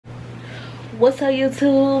What's up,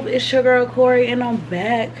 YouTube? It's your girl Corey, and I'm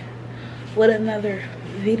back with another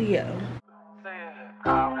video.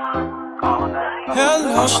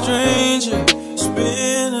 Hello, stranger. It's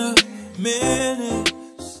been a minute.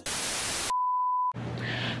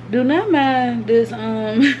 Do not mind this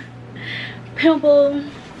pimple,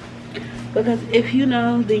 because if you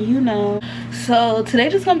know, then you know. So today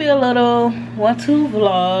just gonna be a little 1-2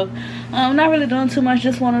 vlog. I'm not really doing too much.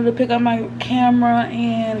 Just wanted to pick up my camera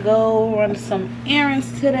and go run some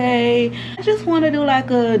errands today. I just want to do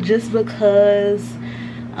like a just because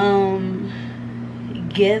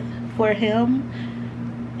gift for him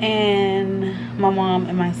and my mom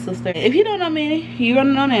and my sister. If you don't know me, you're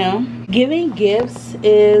gonna know now. Giving gifts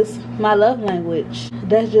is my love language.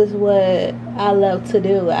 That's just what I love to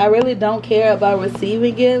do. I really don't care about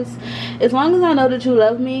receiving gifts, as long as I know that you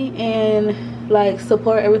love me and like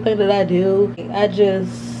support everything that I do. I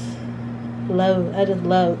just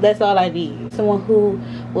love. That's all I need. Someone who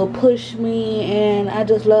will push me, and I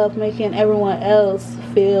just love making everyone else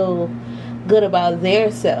feel good about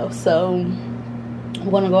their self. So I'm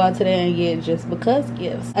gonna go out today and get just because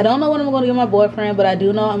gifts. I don't know what I'm gonna give my boyfriend, but I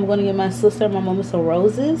do know I'm gonna give my sister and my mama some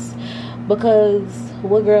roses, because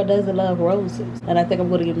what girl doesn't love roses? And I think I'm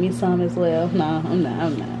gonna give me some as well. No, I'm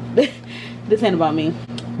not. This ain't about me,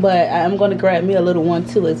 but I'm gonna grab me a little one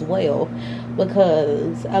too as well,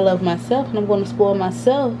 because I love myself and I'm gonna spoil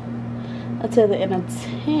myself until the end of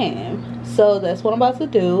time. So that's what I'm about to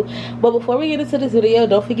do. But before we get into this video,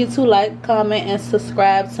 don't forget to like, comment, and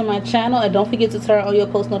subscribe to my channel, and don't forget to turn on your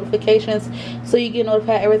post notifications so you get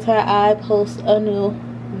notified every time I post a new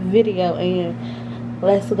video. And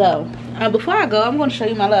let's go. Before I go, I'm going to show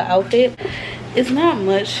you my little outfit. It's not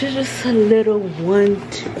much, it's just a little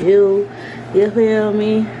 1-2, you feel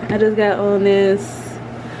me? I just got on this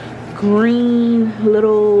green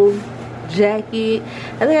little jacket.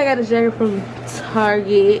 I think I got a jacket from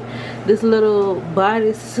Target. This little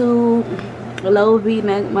bodysuit, low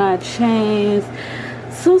v-neck, my chains,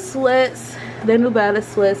 some sweats, the New Balance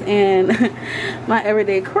sweats, and my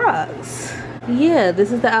everyday Crocs. Yeah,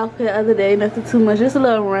 this is the outfit of the day. Nothing too much, just a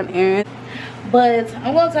little run errand. But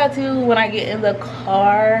I'm gonna talk to you when I get in the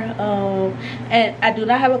car. And I do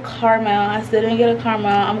not have a car mount. I still didn't get a car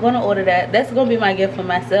mount. I'm gonna order that. That's gonna be my gift for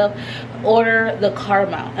myself. Order the car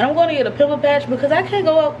mount. And I'm gonna get a pimple patch, because I can't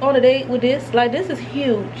go out on a date with this. Like, this is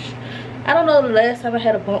huge. I don't know the last time I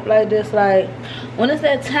had a bump like this. Like, when it's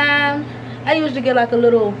that time, I usually get like a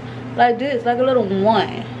little like this, like a little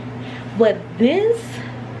one. But this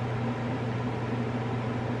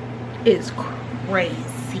is crazy.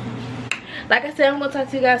 Like I said, I'm gonna talk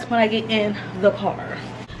to you guys when I get in the car.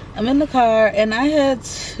 I'm in the car and I had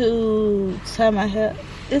to tie my hair.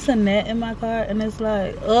 It's a net in my car, and it's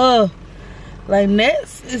like, ugh. Like,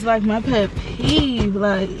 nets is like my pet peeve.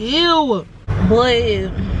 Like, ew. But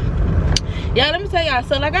y'all, let me tell y'all.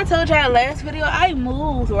 So like I told y'all last video, I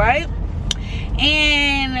moved, right?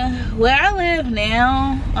 And where I live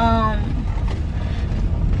now,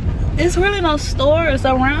 there's really no stores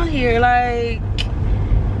around here. Like,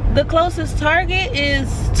 the closest Target is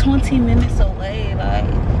 20 minutes away. Like,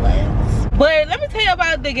 what? But let me tell you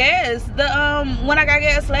about the gas. When I got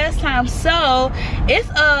gas last time, so it's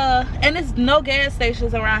and it's no gas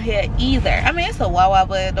stations around here either. I mean, it's a Wawa,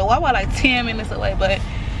 but the Wawa like 10 minutes away, but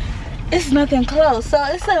it's nothing close. So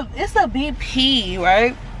it's a BP,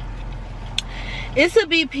 right? It's a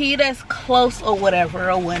BP that's close or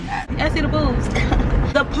whatever or whatnot. I see the boobs.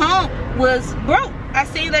 The pump was broke. I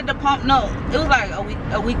seen that the pump, no, it was like a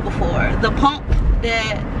week before. The pump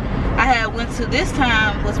that I had went to this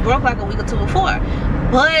time was broke like a week or two before,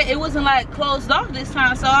 but it wasn't like closed off this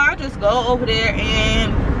time. So I just go over there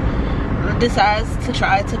and decides to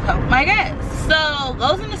try to pump my gas. So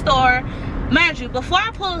goes in the store. Mind you, before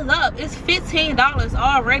I pull it up, it's $15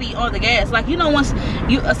 already on the gas. Like, you know, once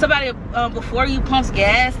you somebody before you pumps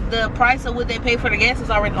gas, the price of what they pay for the gas is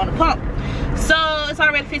already on the pump. So it's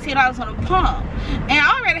already $15 on the pump, and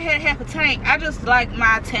I already had half a tank. I just like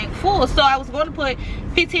my tank full, so I was going to put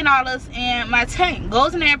 $15 in my tank.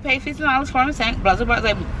 Goes in there, pay $15 for my tank, blah blah blah,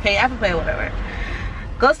 like pay Apple Pay, whatever.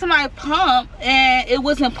 Goes to my pump, and it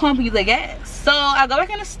wasn't pumping the gas. So I go back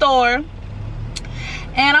in the store,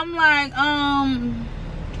 and I'm like,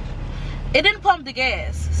 it didn't pump the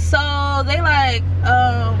gas. So they like,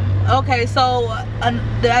 okay, so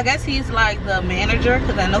I guess he's like the manager,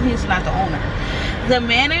 because I know he's not the owner. The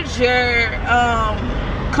manager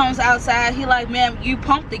comes outside. He like, ma'am, you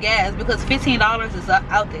pumped the gas, because $15 is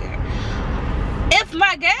out there. If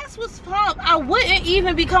my gas was pumped, I wouldn't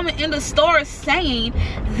even be coming in the store saying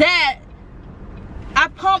that I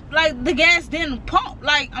pumped, like the gas didn't pump.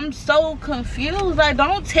 Like, I'm so confused. Like,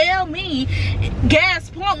 don't tell me gas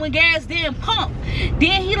pump when gas didn't pump.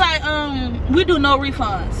 Then he like, we do no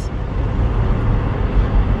refunds.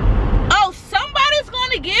 Oh, somebody's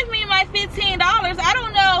gonna give me my $15. I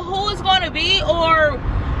don't know who it's gonna be, or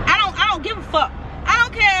I don't give a fuck. I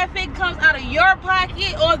don't care if it comes out of your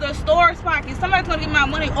pocket or the store's pocket. Somebody's gonna give me my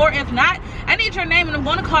money, or if not, I need your name and I'm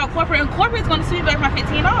gonna call corporate, and corporate's gonna send me back my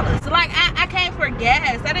 $15. So like, I came for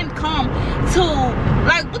gas. I didn't come to,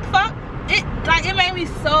 like, what the fuck? It made me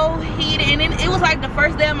so heated, and then it was like the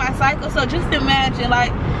first day of my cycle. So just imagine,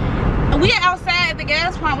 like, we outside the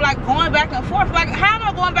gas pump, like going back and forth. Like, how am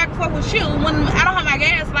I going back and forth with you when I don't have my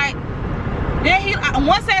gas? Like, then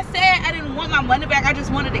once I said I didn't want my money back, I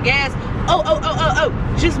just wanted the gas.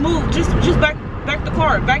 Oh, just move, just back the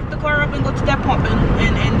car up and go to that pump,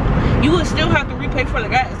 and you would still have to repay for the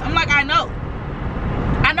gas. I'm like, I know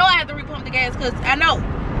I have to repump the gas, because I know.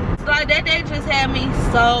 So like, that day just had me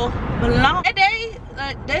so blown. That day,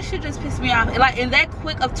 like, that shit just pissed me off. Like, in that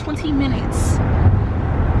quick of 20 minutes,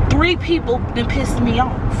 3 people then pissed me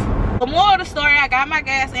off. The moral of the story, I got my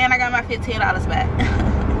gas and I got my $15 back.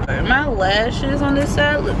 My lashes on this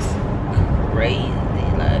side looks crazy,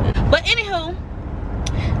 like. But anywho,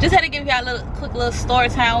 just had to give y'all a quick little story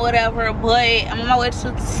time, whatever. But I'm on my way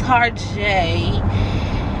to Target.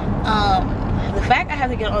 The fact I have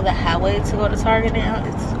to get on the highway to go to Target now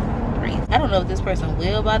is crazy. I don't know if this person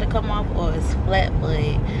will about to come off or it's flat, but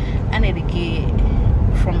I need to get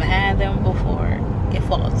from behind them before it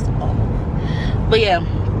falls off. But yeah,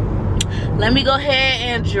 let me go ahead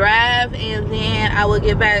and drive, and then I will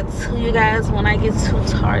get back to you guys when I get to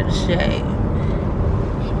Target.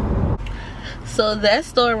 So that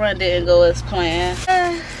store run didn't go as planned.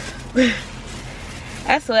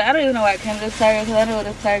 I swear, I don't even know why I came to this Target, because I know what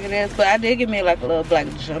this Target is, but I did get me like a little black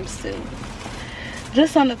jumpsuit.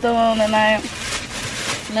 Just something to throw on tonight.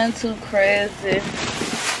 Nothing too crazy.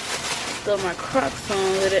 Throw my Crocs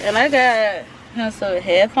on with it. And I got him some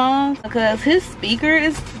headphones because his speaker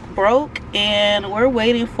is broke, and we're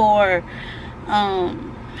waiting for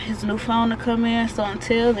his new phone to come in. So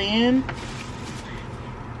until then,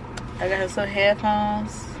 I got him some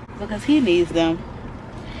headphones because he needs them.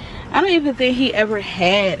 I don't even think he ever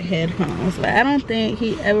had headphones. Like, I don't think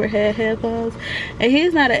he ever had headphones, and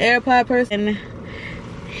he's not an AirPod person.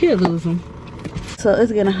 He'll lose them. So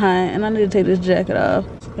it's getting hot, and I need to take this jacket off.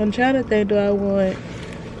 I'm trying to think, do I want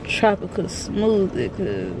tropical smoothie?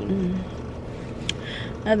 Cause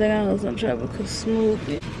I think I want some tropical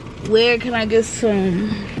smoothie. Where can I get some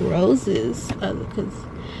roses? Because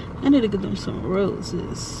I need to get them some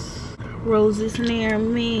roses. Roses near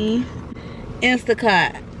me.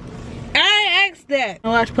 Instacart. I ain't asked that. I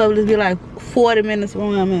watch Publix be like 40 minutes from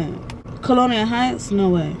where I'm at. Colonial Heights? No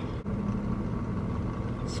way.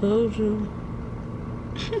 Told you.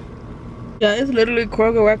 Yeah, it's literally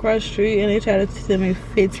Kroger right across the street, and they try to send me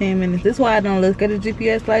 15 minutes. This is why I don't look at the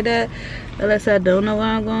GPS like that unless I don't know where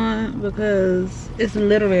I'm going, because it's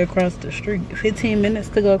literally across the street. 15 minutes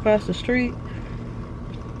to go across the street.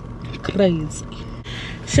 Crazy.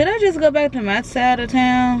 Should I just go back to my side of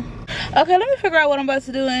town? Okay, let me figure out what I'm about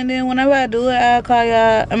to do, and then whenever I do it, I'll call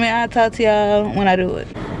y'all. I'll talk to y'all when I do it.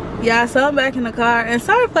 Yeah, so I'm back in the car, and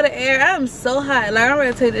sorry for the air. I'm so hot. Like, I'm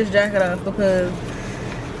ready to take this jacket off because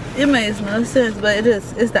it makes no sense, but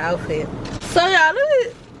it's the outfit. So y'all,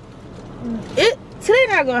 today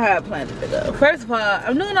not gonna have planned to go. First of all,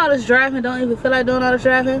 I'm doing all this driving, don't even feel like doing all this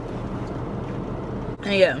driving.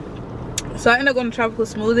 And yeah, so I ended up going to tropical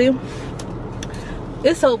smoothie.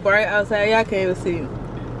 It's so bright outside, y'all can't even see.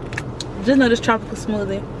 Just know this tropical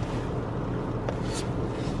smoothie.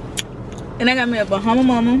 And I got me a Bahama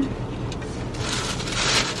Mama.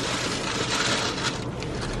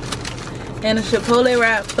 And a Chipotle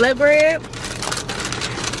wrap flatbread.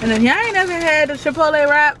 And if y'all ain't never had the Chipotle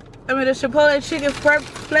wrap, the Chipotle chicken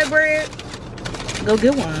flatbread, go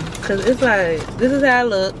get one. Cause it's like, this is how it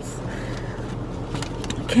looks.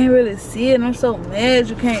 Can't really see it, and I'm so mad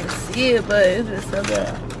you can't see it, but it's just so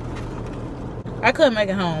good. I couldn't make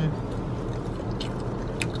it home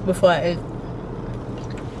before I ate.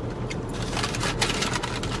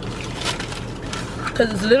 Cause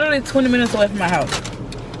it's literally 20 minutes away from my house.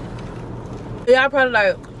 Y'all probably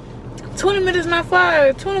like, 20 minutes not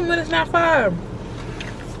far, 20 minutes not far.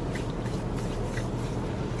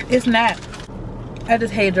 It's not. I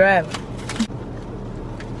just hate driving.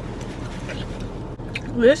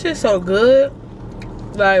 This is so good.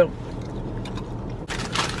 Like,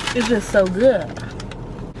 it's just so good.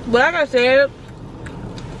 But like I said,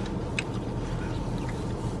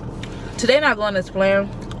 today not going as planned.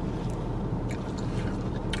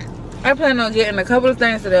 I plan on getting a couple of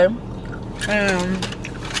things today. I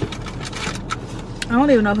don't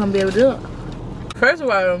even know if I'm gonna be able to do it. First of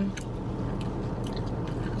all,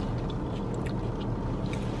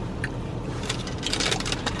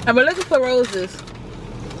 I've been looking for roses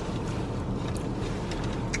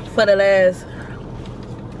for the last,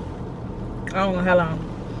 I don't know how long.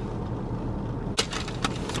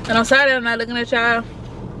 And on Saturday, I'm not looking at y'all.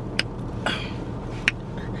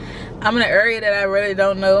 I'm in an area that I really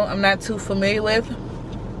don't know. I'm not too familiar with.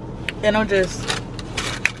 And I'm just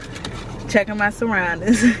checking my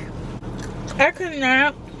surroundings. I could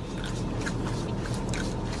not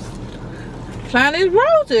find these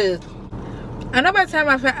roses. I know by the time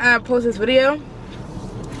I post this video,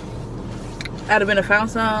 I'd have been found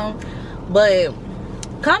some. But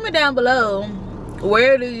comment down below,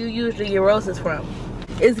 where do you usually get roses from?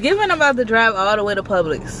 It's giving about to drive all the way to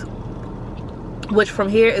Publix, which from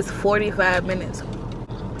here is 45 minutes.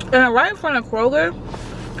 And I'm right in front of Kroger,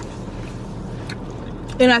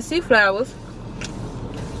 and I see flowers.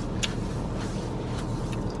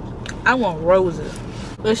 I want roses.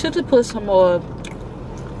 They should have put some more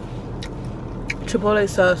Chipotle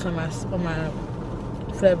sauce on my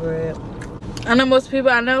flatbread. I know most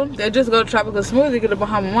people I know, they just go to Tropical Smoothie, get a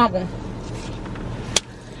Bahama Mama.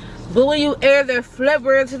 But when you add that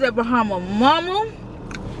flatbread to that Bahama Mama,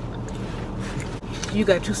 you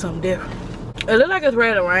got you something different. It look like it's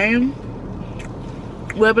ready to rain.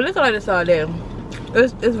 Well, but look like it's all day.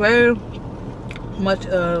 It's very much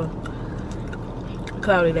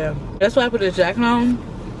cloudy there. That's why I put this jacket on.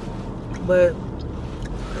 But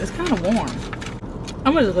it's kind of warm.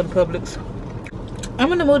 I'm gonna just go to Publix.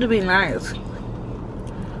 I'm in the mood to be nice.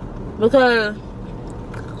 Because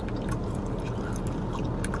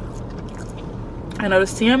I know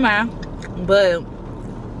it's TMI, but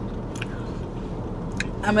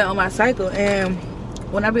I'm on my cycle, and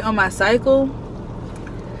when I be on my cycle,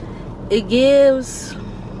 it gives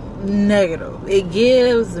negative. It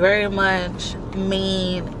gives very much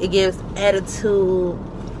mean. It gives attitude,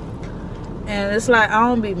 and it's like I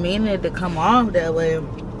don't be meaning it to come off that way.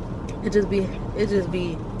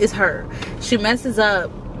 It's her. She messes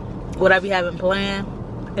up what I be having planned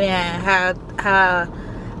and how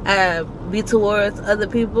I be towards other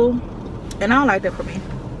people, and I don't like that for me.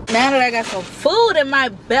 Now that I got some food in my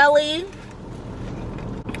belly,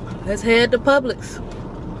 let's head to Publix.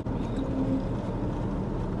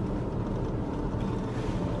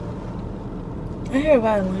 I hear a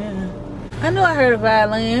violin. I knew I heard a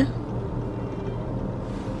violin.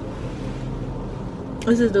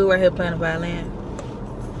 What's this dude right here playing a violin?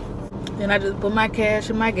 Then I just put my cash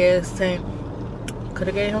in my gas tank. Could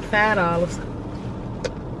have gave him $5.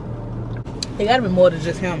 It gotta be more than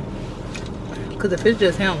just him. Cause if it's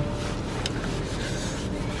just him,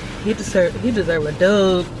 he deserve a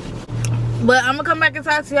dub. But I'm gonna come back and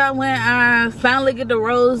talk to y'all when I finally get the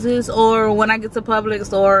roses, or when I get to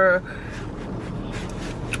Publix, or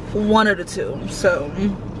one of the two. So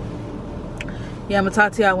yeah, I'm gonna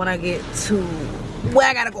talk to y'all when I get to where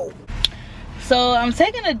I gotta go. So I'm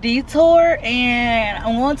taking a detour, and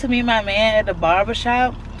I'm going to meet my man at the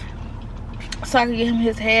barbershop so I can get him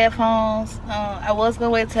his headphones. I was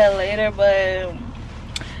gonna wait till later, but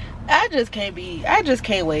I just can't wait.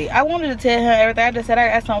 I wanted to tell him everything. I just said I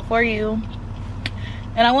got something for you,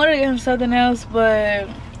 and I wanted to get him something else, but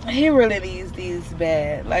he really needs these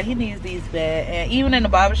bad. Like, he needs these bad. And even in the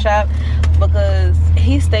barbershop, because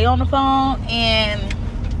he stay on the phone, and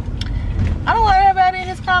I don't want everybody in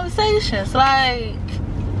his conversations. Like,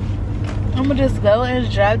 I'm gonna just go and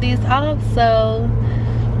drop these off. So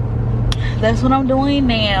that's what I'm doing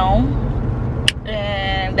now,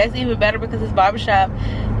 and that's even better because this barbershop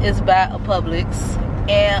is by a Publix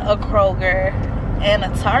and a Kroger and a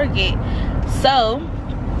Target. So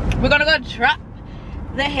we're gonna go drop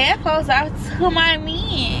the headphones out to my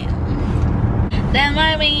man. That's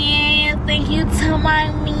my man. Thank you to my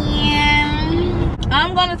man.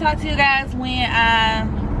 I'm gonna talk to you guys when I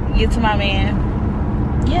get to my man.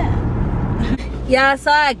 Yeah. Yeah,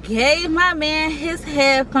 so I gave my man his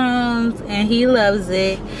headphones, and he loves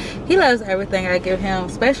it. He loves everything I give him,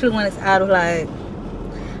 especially when it's out of like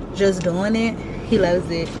just doing it. He loves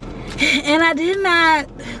it. And I did not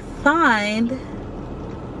find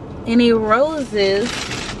any roses,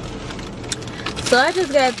 so I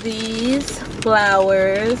just got these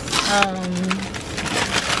flowers.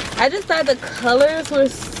 I just thought the colors were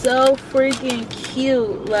so freaking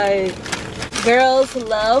cute. Like, girls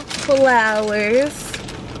love flowers.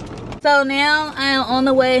 So now I am on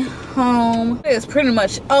the way home. It's pretty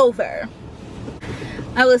much over.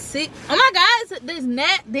 I was sick. Oh my god, this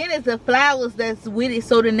net, then it's the flowers that's with it.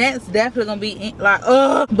 So the net's definitely gonna be in, like,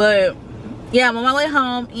 but yeah, I'm on my way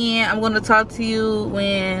home and I'm gonna talk to you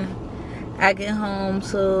when I get home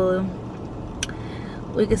so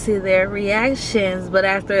we can see their reactions. But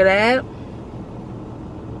after that,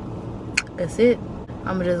 that's it.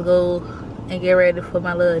 I'm gonna just go and get ready for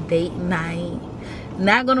my little date night.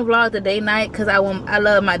 Not gonna vlog the date night because I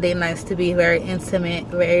love my date nights to be very intimate,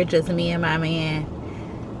 very just me and my man.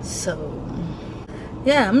 So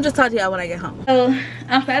yeah, I'm gonna just talk to y'all when I get home. So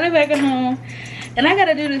I'm finally back at home and I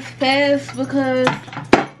gotta do this fast because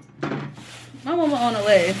my mama on the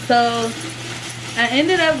way. So I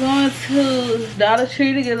ended up going to Dollar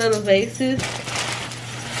Tree to get little vases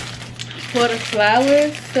for the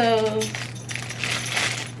flowers. So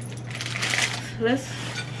let's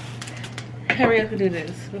hurry up and do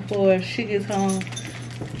this before she gets home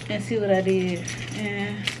and see what I did.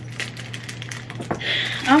 And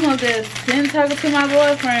I'm up there sitting talking to my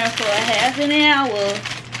boyfriend for a half an hour,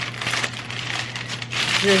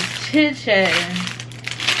 just chit-chatting,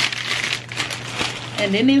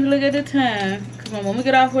 and didn't even look at the time because my mama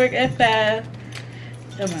get off work at 5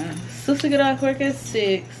 and my sister get off work at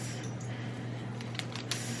 6.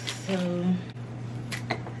 So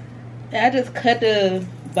I just cut the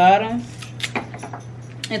bottoms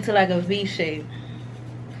into like a V shape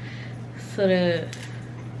so that,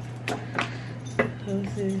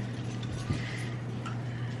 let's see,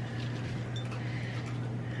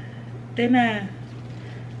 they're not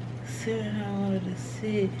sitting how I wanted to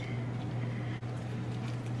sit.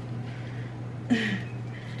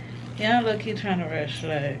 Yeah, I'm low-key trying to rush,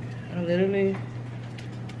 like I'm literally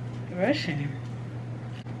rushing.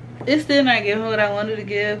 It's still not giving what I wanted to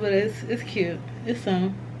give, but it's cute. It's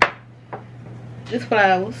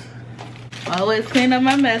flowers. I always clean up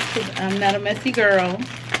my mess because I'm not a messy girl.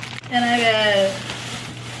 And I got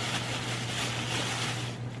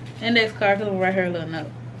index card because I'm gonna write her a little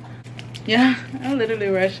note. Yeah, I'm literally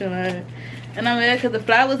rushing, like, and I'm mad because the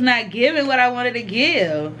flower's not giving what I wanted to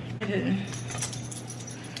give. Okay.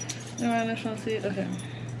 Everyone else want to see it? Okay.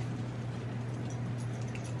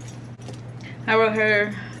 I wrote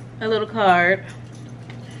her a little card,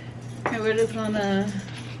 and we're just gonna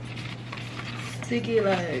stick it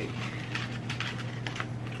like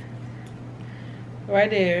right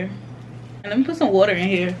there. And let me put some water in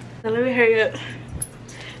here. So let me hurry up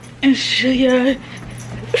and show y'all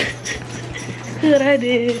what I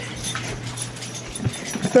did.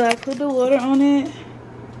 So I put the water on it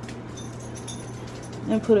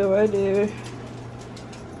and put it right there.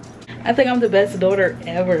 I think I'm the best daughter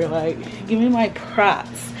ever. Like, give me my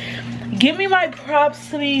props. Give me my props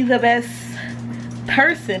to be the best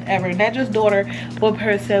person ever. Not just daughter, but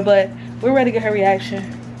person. But we're ready to get her reaction.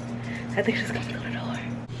 I think she's coming through the door.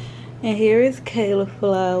 And here is Kayla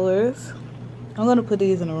flowers. I'm gonna put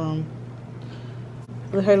these in the room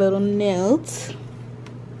with her little notes.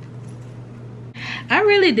 I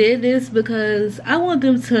really did this because I want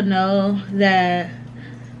them to know that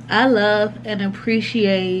I love and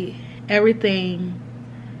appreciate everything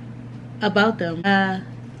about them. I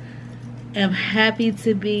am happy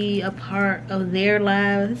to be a part of their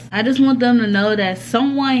lives. I just want them to know that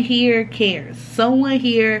someone here cares. Someone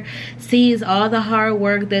here sees all the hard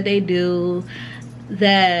work that they do,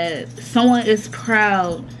 that someone is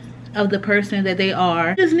proud of the person that they are.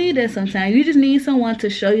 You just need that sometimes. You just need someone to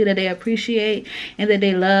show you that they appreciate and that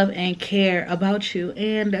they love and care about you.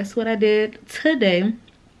 And that's what I did today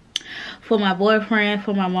for my boyfriend,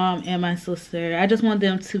 for my mom, and my sister. I just want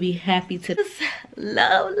them to be happy to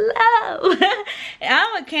love.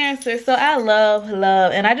 I'm a Cancer, so I love,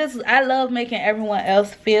 and I love making everyone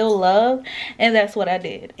else feel love, and that's what I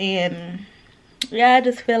did. And yeah, I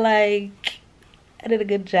just feel like I did a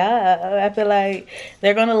good job. I feel like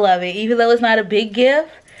they're gonna love it, even though it's not a big gift.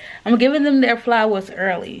 I'm giving them their flowers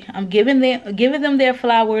early. I'm giving them their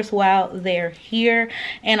flowers while they're here.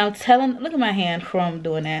 And I'm telling, look at my hand from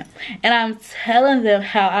doing that. And I'm telling them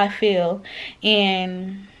how I feel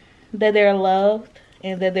and that they're loved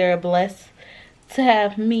and that they're blessed to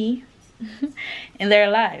have me in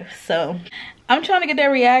their life. So I'm trying to get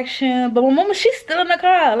their reaction. But my mama, she's still in the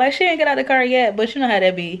car. Like, she ain't get out of the car yet. But you know how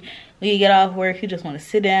that be. When you get off work, you just want to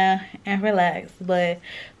sit down and relax. But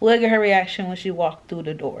we'll get her reaction when she walked through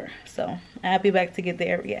the door. So I'll be back to get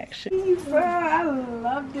their reaction. Bro, I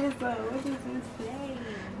love this. What does this say?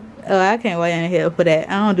 Oh, I can't wait in here for that.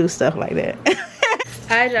 I don't do stuff like that.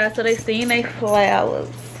 Alright, y'all. So they seen they flowers.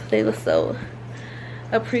 They were so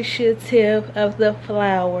appreciative of the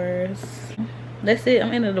flowers. That's it.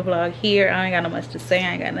 I'm ending the vlog here. I ain't got no much to say.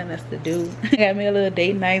 I ain't got nothing else to do. I got me a little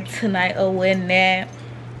date night tonight or whatnot.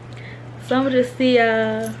 So I'm gonna just see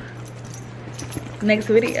y'all next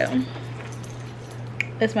video.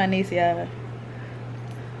 That's my niece, y'all.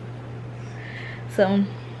 So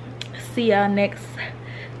see y'all next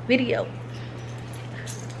video.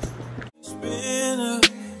 It's been a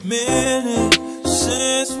minute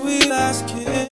since we last kissed.